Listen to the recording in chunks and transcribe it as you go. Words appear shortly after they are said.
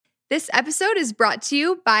This episode is brought to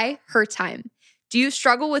you by Her Time. Do you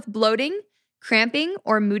struggle with bloating, cramping,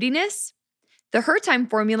 or moodiness? The Her Time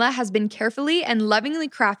formula has been carefully and lovingly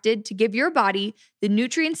crafted to give your body the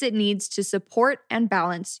nutrients it needs to support and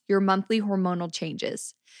balance your monthly hormonal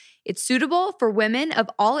changes. It's suitable for women of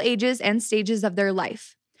all ages and stages of their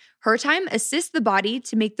life. Her Time assists the body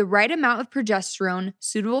to make the right amount of progesterone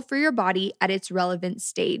suitable for your body at its relevant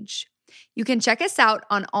stage. You can check us out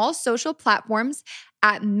on all social platforms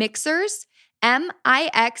at Mixhers,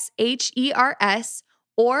 Mixhers,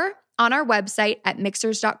 or on our website at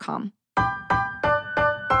mixhers.com.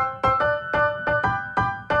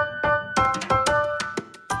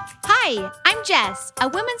 Hi, I'm Jess, a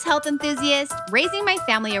women's health enthusiast raising my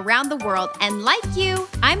family around the world, and like you,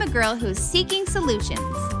 I'm a girl who's seeking solutions.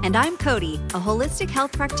 And I'm Cody, a holistic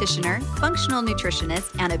health practitioner, functional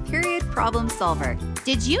nutritionist, and a period problem solver.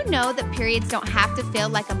 Did you know that periods don't have to feel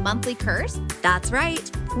like a monthly curse? That's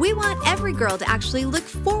right. We want every girl to actually look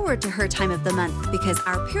forward to her time of the month because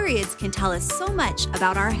our periods can tell us so much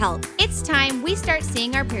about our health. It's time we start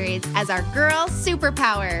seeing our periods as our girl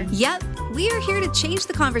superpower. Yep, we are here to change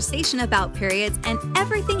the conversation about periods and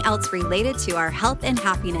everything else related to our health and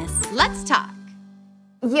happiness. Let's talk.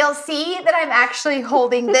 You'll see that I'm actually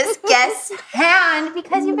holding this guest's hand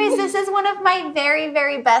because, you guys, this is one of my very,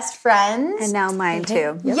 very best friends. And now mine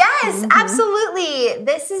too. Yep. Yes, absolutely.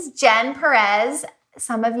 This is Jen Perez.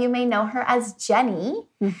 Some of you may know her as Jenny.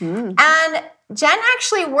 And Jen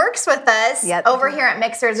actually works with us over here at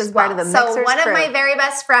Mixhers as well. Part of the so Mixhers one crew. of my very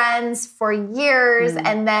best friends for years.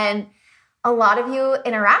 And then a lot of you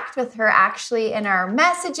interact with her actually in our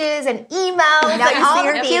messages and emails. Now and you all see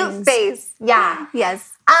her the cute things. face. Yeah. Yes.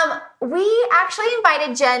 We actually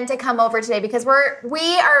invited Jen to come over today because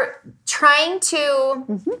we are trying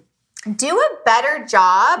to do a better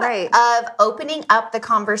job of opening up the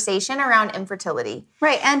conversation around infertility.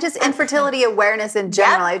 Right, and just infertility awareness in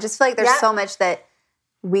general. I just feel like there's so much that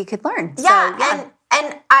we could learn. Yeah,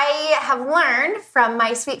 and I have learned from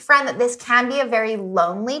my sweet friend that this can be a very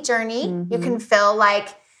lonely journey. You can feel like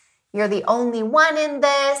you're the only one in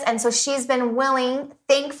this. And so she's been willing,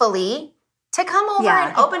 thankfully, to come over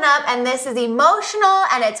and open up. And this is emotional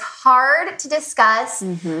and it's hard to discuss.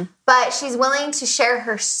 But she's willing to share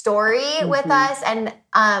her story with us. And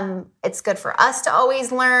it's good for us to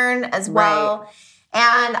always learn as well.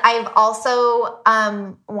 And I've also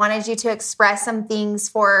wanted you to express some things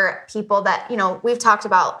for people that, we've talked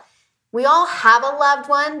about. We all have a loved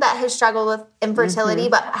one that has struggled with infertility,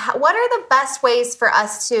 but what are the best ways for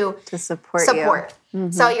us to support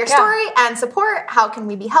you? So your story and support, how can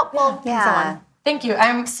we be helpful, and so on. Thank you.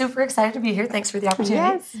 I'm super excited to be here. Thanks for the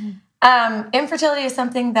opportunity. Infertility is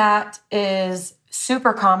something that is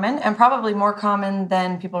super common and probably more common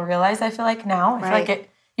than people realize, I feel like now. I feel like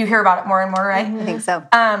you hear about it more and more, right? I think so.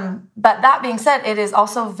 But that being said, it is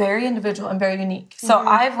also very individual and very unique. So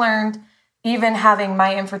I've learned, even having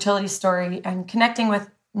my infertility story and connecting with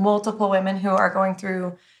multiple women who are going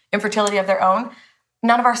through infertility of their own,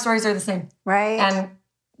 none of our stories are the same. Right. And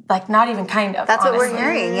not even kind of. That's honestly. what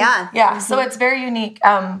we're hearing, Yeah, so it's very unique.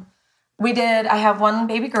 I have one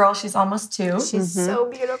baby girl. She's almost 2. She's so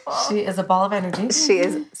beautiful. She is a ball of energy. She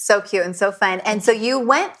is so cute and so fun. And so you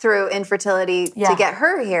went through infertility to get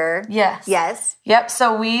her here. Yes. Yep.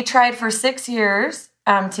 So we tried for 6 years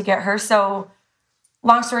to get her. So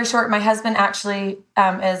long story short, my husband actually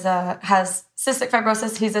has cystic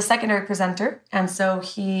fibrosis. He's a secondary presenter. And so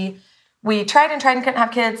we tried and couldn't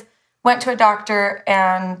have kids, went to a doctor,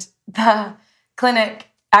 and the clinic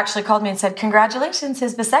actually called me and said, "Congratulations,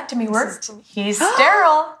 his vasectomy worked. He's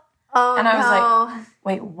sterile." And I was like,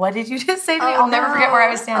 "Wait, what did you just say to me?" I'll never forget where I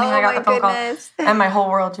was standing. I got the phone call, and my whole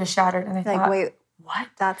world just shattered. And I thought, "Wait, what?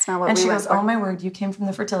 That's not what and we went And she goes, for." "Oh my word, you came from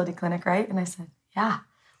the fertility clinic, right?" And I said, "Yeah."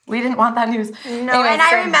 We didn't want that news. No, and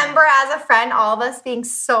I remember as a friend, all of us being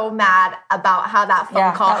so mad about how that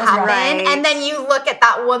phone call happened. Right. And then you look at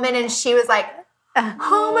that woman and she was like,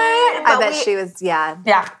 "Oh my!" I bet she was, Yeah,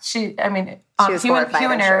 she was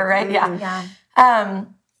human error, right? Yeah.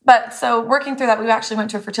 But so working through that, we actually went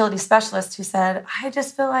to a fertility specialist who said, "I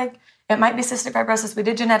just feel like it might be cystic fibrosis." We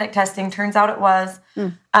did genetic testing. Turns out it was.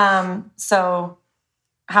 So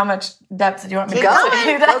how much depth do you want me to go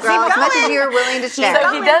into? Go, girl, as much as you're willing to share.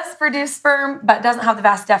 So he does produce sperm, but doesn't have the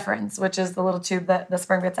vas deferens, which is the little tube that the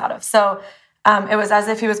sperm gets out of. So it was as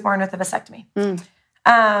if he was born with a vasectomy.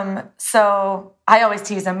 So I always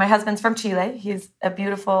tease him. My husband's from Chile. He's a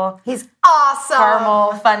beautiful, He's awesome.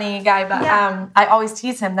 caramel, funny guy. But Yeah. I always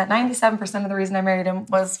tease him that 97% of the reason I married him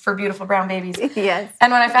was for beautiful brown babies. Yes.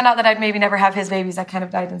 And when I found out that I'd maybe never have his babies, I kind of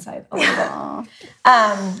died inside a little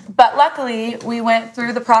bit. But luckily, we went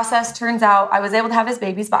through the process. Turns out I was able to have his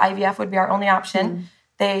babies, but IVF would be our only option.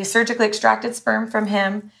 They surgically extracted sperm from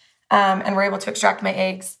him and were able to extract my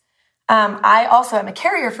eggs. I also am a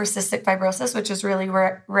carrier for cystic fibrosis, which is really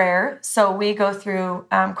rare. So we go through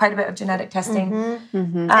quite a bit of genetic testing.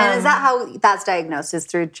 And is that how that's diagnosed? Is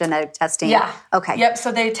through genetic testing? Yeah. Okay. Yep.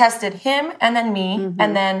 So they tested him and then me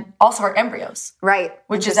and then also our embryos. Right.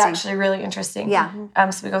 Which is actually really interesting. Yeah.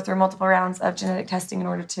 So we go through multiple rounds of genetic testing in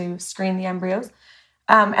order to screen the embryos.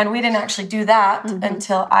 And we didn't actually do that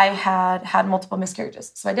until I had multiple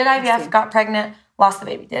miscarriages. So I did IVF, got pregnant, lost the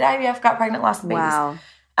baby. Did IVF, got pregnant, lost the babies. Wow.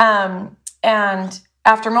 And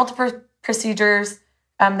after multiple procedures,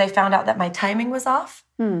 they found out that my timing was off.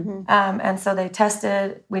 And so they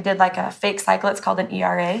tested, we did like a fake cycle. It's called an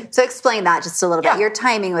ERA. So explain that just a little bit. Yeah. Your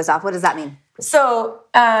timing was off. What does that mean? So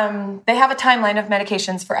they have a timeline of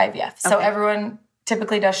medications for IVF. So everyone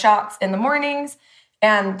typically does shots in the mornings,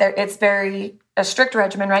 and it's very a strict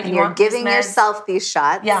regimen, right? And you're giving yourself these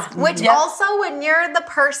shots. Yeah. Which also, when you're the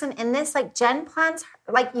person in this, like Jen plans,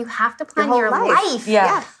 like you have to plan your life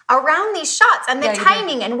Yeah. around these shots and the Yeah, you do.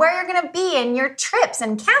 timing and where you're going to be and your trips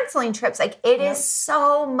and canceling trips. Like it is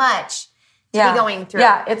so much to be going through.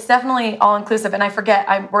 Yeah, it's definitely all inclusive. And I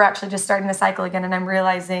forget, we're actually just starting the cycle again, and I'm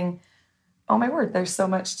realizing, oh my word, there's so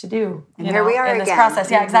much to do. And here we are in this again. process.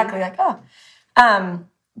 Yeah, exactly. Like,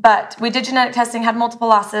 but we did genetic testing, had multiple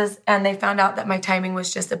losses, and they found out that my timing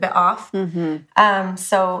was just a bit off.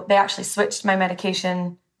 So they actually switched my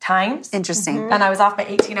medication times. Interesting. And I was off by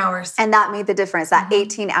 18 hours. And that made the difference, that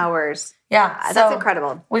 18 hours. Yeah. That's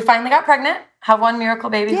incredible. We finally got pregnant, have one miracle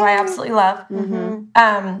baby who I absolutely love.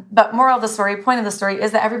 But moral of the story, point of the story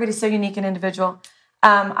is that everybody's so unique and individual.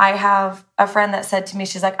 I have a friend that said to me,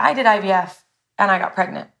 she's like, I did IVF and I got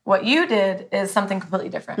pregnant. What you did is something completely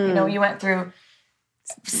different. You know, you went through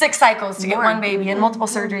 6 cycles to get one baby and multiple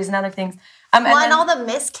surgeries and other things. And all the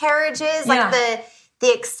miscarriages, like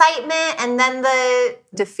the excitement and then the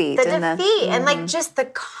defeat. And like just the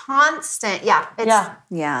constant, Yeah.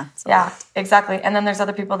 Exactly. And then there's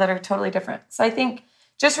other people that are totally different. So I think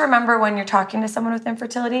just remember when you're talking to someone with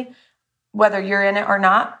infertility, whether you're in it or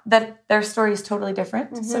not, that their story is totally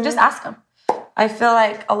different. So just ask them. I feel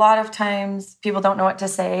like a lot of times people don't know what to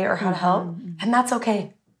say or how to help, and that's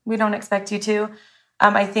okay. We don't expect you to.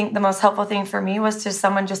 I think the most helpful thing for me was to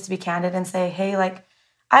someone just to be candid and say, hey, like,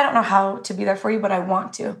 I don't know how to be there for you, but I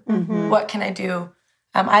want to. What can I do?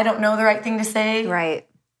 I don't know the right thing to say, Right.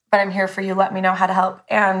 but I'm here for you. Let me know how to help.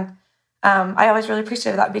 And I always really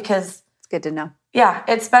appreciate that because, It's good to know. yeah,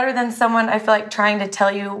 it's better than someone, I feel like, trying to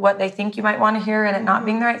tell you what they think you might want to hear and it not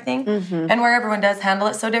being the right thing. And where everyone does handle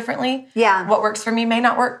it so differently, what works for me may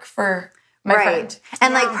not work for my friend.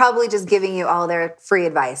 And like probably just giving you all their free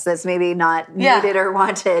advice that's maybe not needed or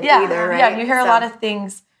wanted either, right? Yeah, you hear a lot of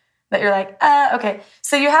things that you're like, okay.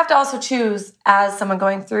 So you have to also choose as someone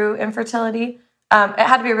going through infertility. It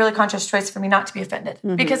had to be a really conscious choice for me not to be offended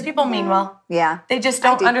because people mean well. Yeah. They just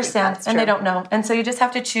don't understand and they don't know. And so you just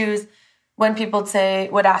have to choose when people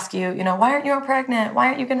would ask you, you know, why aren't you pregnant? When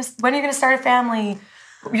are you going to start a family?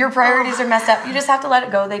 Your priorities are messed up. You just have to let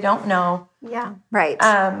it go. They don't know. Yeah. Right.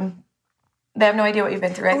 They have no idea what you've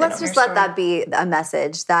been through. Right? Well, let's just let that be a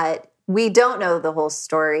message that we don't know the whole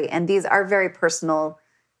story. And these are very personal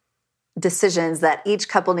decisions that each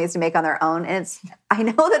couple needs to make on their own. And I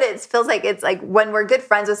know that it feels like it's like when we're good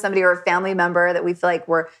friends with somebody or a family member that we feel like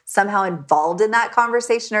we're somehow involved in that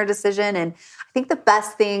conversation or decision. And I think the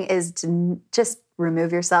best thing is to just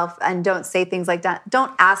remove yourself and don't say things like that.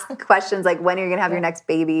 Don't ask questions like when are you going to have your next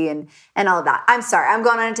baby and all of that. I'm sorry, I'm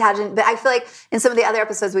going on a tangent, but I feel like in some of the other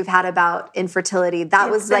episodes we've had about infertility,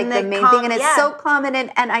 that was like the main thing. And it's so common.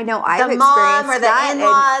 And I know I've experienced mom or the that.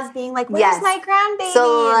 in-laws being like, where's my grandbaby?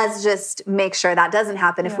 So let's just make sure that doesn't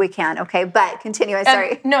happen if we can. Okay. But continue. I'm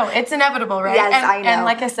sorry. No, it's inevitable, right? Yes, I know. And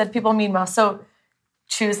like I said, people mean well. So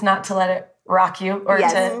choose not to let it rock you or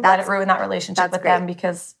to let it ruin that relationship with them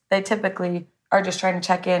because they typically are just trying to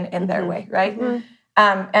check in their way, right?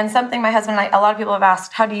 And something my husband and I, a lot of people have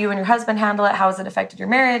asked, how do you and your husband handle it? How has it affected your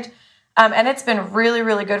marriage? And it's been really,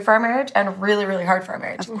 really good for our marriage and really, really hard for our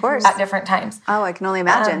marriage. Of course. At different times. Oh, I can only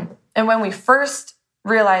imagine. And when we first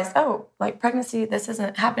realized, like pregnancy, this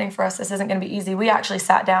isn't happening for us. This isn't going to be easy. We actually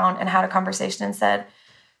sat down and had a conversation and said,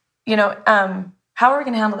 you know, how are we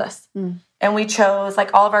going to handle this? And we chose,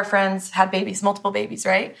 like all of our friends had babies, multiple babies,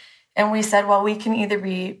 right? And we said, well, we can either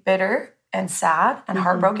be bitter and sad and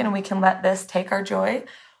heartbroken, and we can let this take our joy,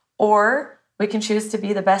 or we can choose to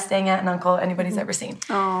be the best dang aunt and uncle anybody's ever seen.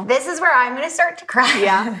 Oh. This is where I'm going to start to cry.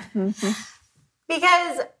 Yeah.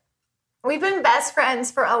 Because we've been best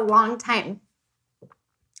friends for a long time.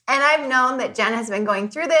 And I've known that Jen has been going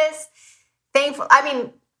through this.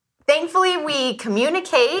 Thankfully, we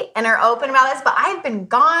communicate and are open about this, but I've been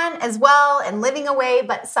gone as well and living away.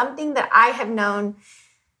 But something that I have known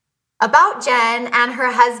about Jen and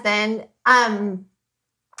her husband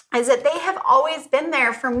is that they have always been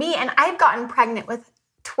there for me. And I've gotten pregnant with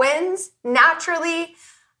twins naturally.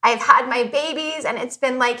 I've had my babies, and it's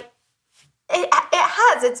been like,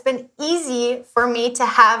 it's been easy for me to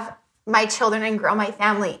have my children and grow my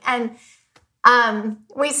family. And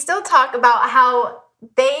we still talk about how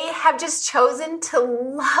they have just chosen to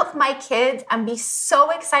love my kids and be so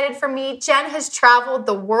excited for me. Jen has traveled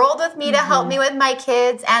the world with me to help me with my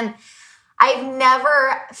kids. And I've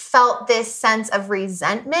never felt this sense of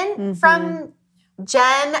resentment from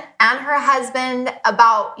Jen and her husband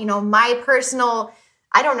about, my personal,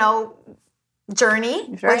 journey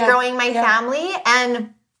with growing my family.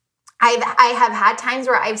 And I have had times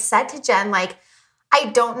where I've said to Jen, like, I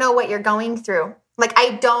don't know what you're going through. Like,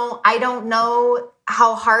 I don't know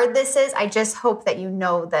how hard this is. I just hope that you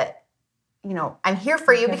know that, I'm here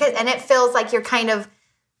for you, and it feels like you're kind of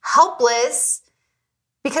helpless,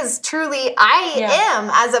 because truly I am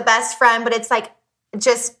as a best friend, but it's like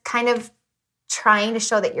just kind of trying to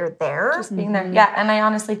show that you're there. Just being there. Yeah. And I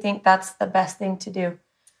honestly think that's the best thing to do.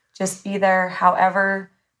 Just be there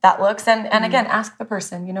however that looks. And again, ask the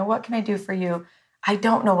person, what can I do for you? I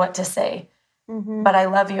don't know what to say, but I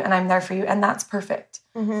love you and I'm there for you. And that's perfect.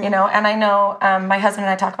 And I know my husband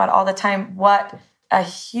and I talk about it all the time, what a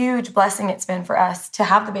huge blessing it's been for us to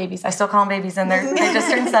have the babies. I still call them babies, and they just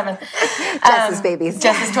turned 7. Jess's babies.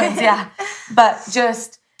 Jess's twins, yeah. But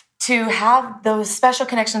just to have those special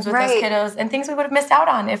connections with those kiddos and things we would have missed out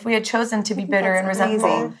on if we had chosen to be bitter and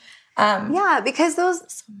resentful. Because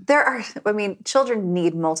children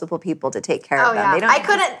need multiple people to take care of them. Yeah. They don't.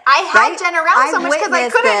 I had Jen around so much because I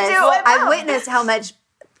couldn't do it. I've witnessed how much,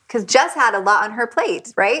 because Jess had a lot on her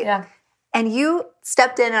plate, right? Yeah. And you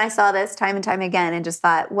stepped in, and I saw this time and time again, and just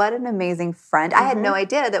thought, what an amazing friend. I had no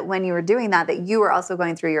idea that when you were doing that you were also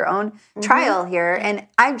going through your own trial here. And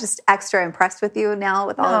I'm just extra impressed with you now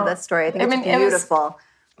with all of this story. I think it's beautiful.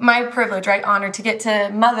 My privilege, right? Honor to get to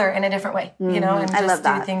mother in a different way, and just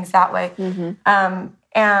do things that way.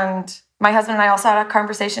 And my husband and I also had a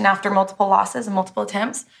conversation after multiple losses and multiple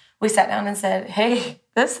attempts. We sat down and said, hey,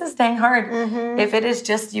 this is dang hard. If it is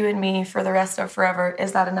just you and me for the rest of forever,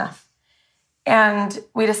 is that enough? And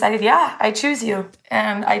we decided, I choose you.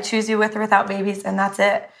 And I choose you with or without babies, and that's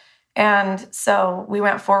it. And so we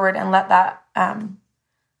went forward and let that,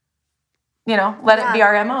 let it be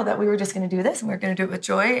our MO, that we were just going to do this and we were going to do it with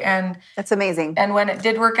joy. And that's amazing. And when it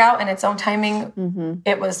did work out in its own timing,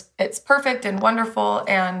 it's perfect and wonderful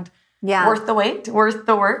and worth the wait, worth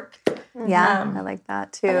the work. Yeah, I like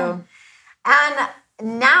that too. And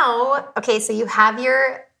now, so you have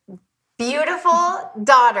your beautiful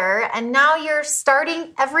daughter, and now you're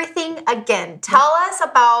starting everything again. Tell us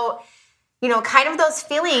about, kind of those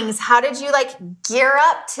feelings. How did you gear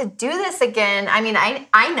up to do this again? I mean,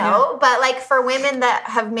 I know, but for women that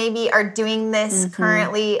have maybe are doing this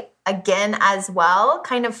currently again as well,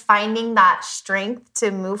 kind of finding that strength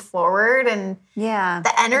to move forward and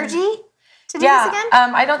the energy to do this again?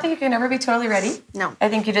 I don't think you can ever be totally ready. No. I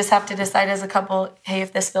think you just have to decide as a couple, hey,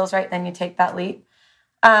 if this feels right, then you take that leap.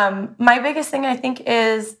 My biggest thing, I think,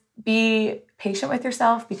 is be patient with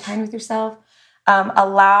yourself, be kind with yourself,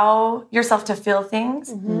 allow yourself to feel things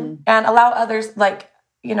and allow others,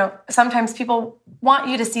 sometimes people want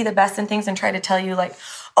you to see the best in things and try to tell you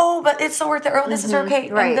oh, but it's so worth it, or this is okay,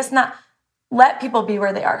 and this not. Let people be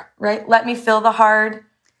where they are, right? Let me feel the hard,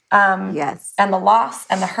 and the loss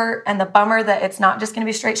and the hurt and the bummer that it's not just going to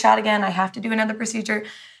be straight shot again. I have to do another procedure.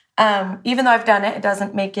 Even though I've done it, it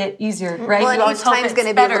doesn't make it easier, right? Well, and each time's going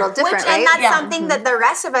to be a little different, right? And that's something that the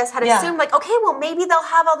rest of us had assumed, okay, well, maybe they'll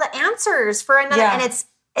have all the answers for another, and it's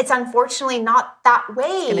unfortunately not that way.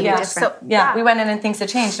 It's going to be different. So, we went in and things had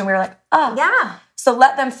changed, and we were like, oh. Yeah. So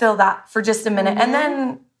let them feel that for just a minute, and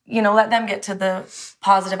then, let them get to the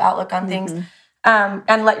positive outlook on things,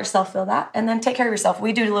 and let yourself feel that, and then take care of yourself.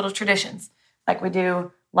 We do little traditions, we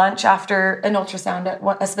do lunch after an ultrasound at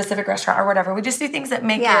a specific restaurant or whatever. We just do things that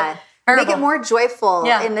make it bearable. Make it more joyful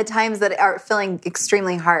in the times that are feeling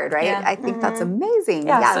extremely hard, right? I think that's amazing.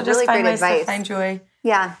 Yeah, so just really find great ways advice. to find joy.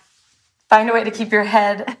 Yeah. Find a way to keep your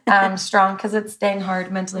head strong, because it's dang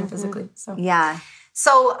hard mentally and physically. So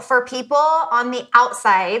So for people on the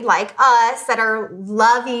outside, like us, that are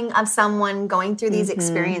loving of someone going through these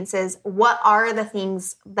experiences, what are the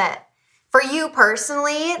things that, for you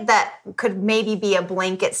personally, that could maybe be a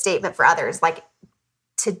blanket statement for others, like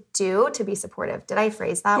to do to be supportive? Did I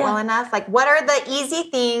phrase that well enough? Like, what are the easy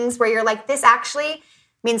things where you're like, this actually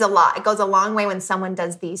means a lot. It goes a long way when someone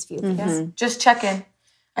does these few things. Just check in.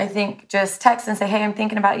 I think just text and say, hey, I'm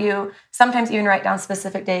thinking about you. Sometimes even write down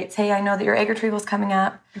specific dates. Hey, I know that your egg retrieval is coming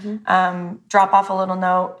up. Drop off a little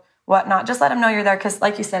note, whatnot. Just let them know you're there because,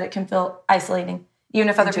 like you said, it can feel isolating. Even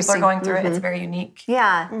if other people are going through it, it's very unique.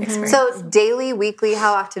 Experience. So daily, weekly,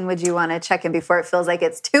 how often would you want to check in before it feels like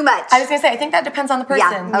it's too much? I was going to say, I think that depends on the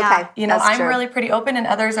person. Yeah, okay. You know, That's I'm true. really pretty open and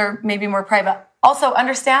others are maybe more private. Also,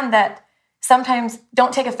 understand that sometimes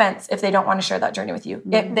don't take offense if they don't want to share that journey with you.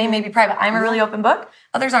 They may be private. I'm a really open book.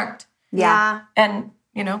 Others aren't. Yeah. And,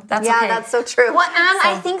 you know, that's okay. Yeah, that's so true. Well, and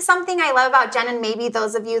I think something I love about Jen, and maybe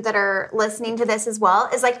those of you that are listening to this as well,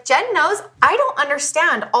 is like Jen knows I don't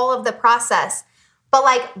understand all of the process. But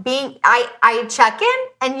like I check in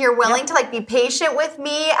and you're willing to like be patient with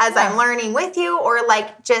me as I'm learning with you, or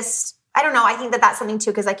like just, I don't know. I think that that's something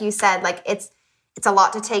too. Cause like you said, like it's a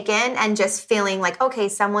lot to take in, and just feeling like, okay,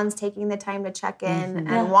 someone's taking the time to check in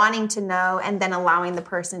and wanting to know, and then allowing the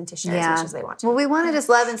person to share as much as they want to. Well, we want to just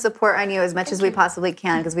love and support on you as much as we possibly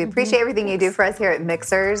can, because we appreciate everything you do for us here at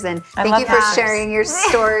Mixers. And thank you for sharing your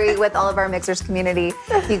story with all of our Mixers community.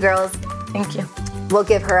 You girls. Thank you. We'll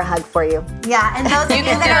give her a hug for you. Yeah, and those of you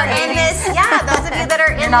that are in this, those of you that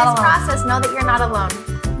are in this process, know that you're not alone.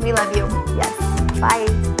 We love you. Yes. Bye.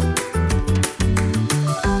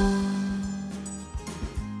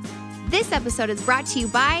 This episode is brought to you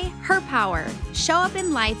by Her Power. Show up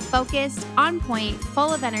in life focused, on point,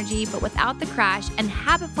 full of energy, but without the crash and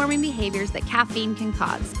habit-forming behaviors that caffeine can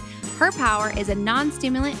cause. Her Power is a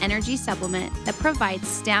non-stimulant energy supplement that provides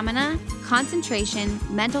stamina, concentration,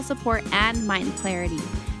 mental support, and mind clarity.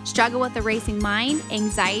 Struggle with a racing mind,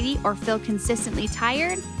 anxiety, or feel consistently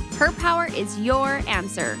tired? Her Power is your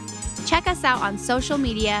answer. Check us out on social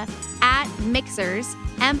media at Mixers,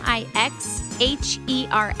 MIXHERS,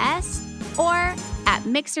 or at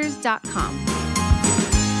mixers.com.